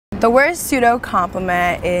The worst pseudo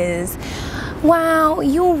compliment is, wow,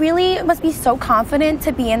 you really must be so confident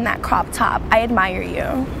to be in that crop top. I admire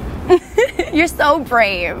you. You're so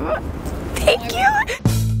brave. Thank you.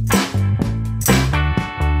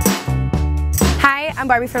 Hi, I'm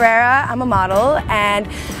Barbie Ferreira. I'm a model, and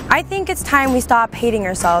I think it's time we stop hating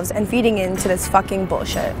ourselves and feeding into this fucking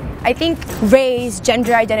bullshit. I think race,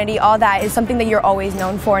 gender identity, all that is something that you're always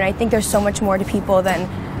known for, and I think there's so much more to people than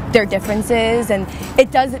their differences, and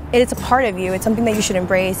it's a part of you. It's something that you should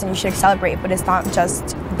embrace and you should celebrate, but it's not just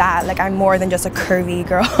that. Like, I'm more than just a curvy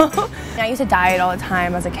girl. I used to diet all the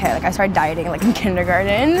time as a kid. Like, I started dieting like in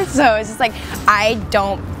kindergarten, so it's just like, I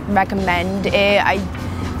don't recommend it.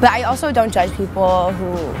 But I also don't judge people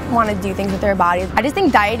who want to do things with their bodies. I just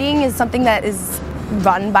think dieting is something that is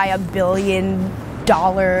run by a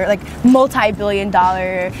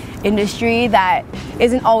multi-billion-dollar industry that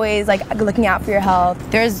isn't always like looking out for your health.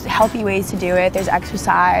 There's healthy ways to do it. There's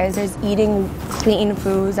exercise. There's eating clean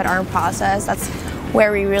foods that aren't processed. That's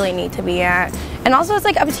where we really need to be at. And also, it's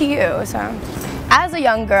like up to you. So, as a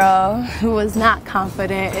young girl who was not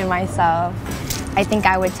confident in myself, I think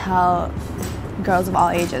I would tell girls of all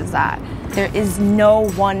ages that there is no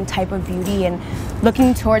one type of beauty, and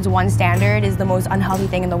looking towards one standard is the most unhealthy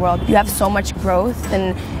thing in the world. You have so much growth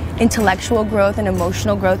and intellectual growth and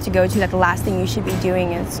emotional growth to go to that the last thing you should be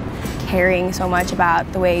doing is caring so much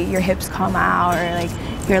about the way your hips come out, or like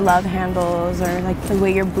your love handles, or like the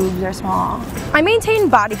way your boobs are small. I maintain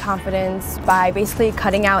body confidence by basically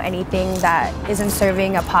cutting out anything that isn't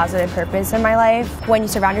serving a positive purpose in my life. When you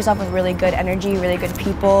surround yourself with really good energy, really good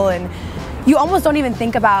people, and you almost don't even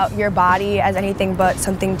think about your body as anything but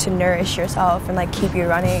something to nourish yourself and like keep you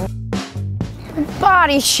running.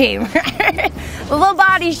 Body shamer. Little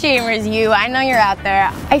body shamers, you. I know you're out there.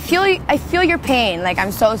 I feel your pain. Like,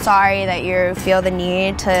 I'm so sorry that you feel the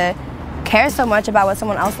need to care so much about what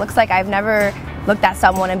someone else looks like. I've never looked at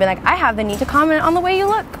someone and been like, I have the need to comment on the way you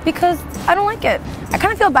look because I don't like it. I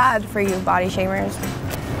kind of feel bad for you body shamers.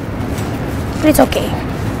 But it's okay.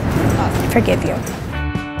 I forgive you.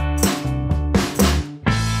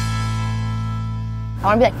 I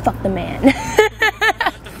want to be like, fuck the man.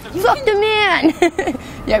 Fuck the man.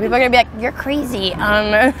 Yeah, people are going to be like, you're crazy.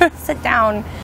 Sit down.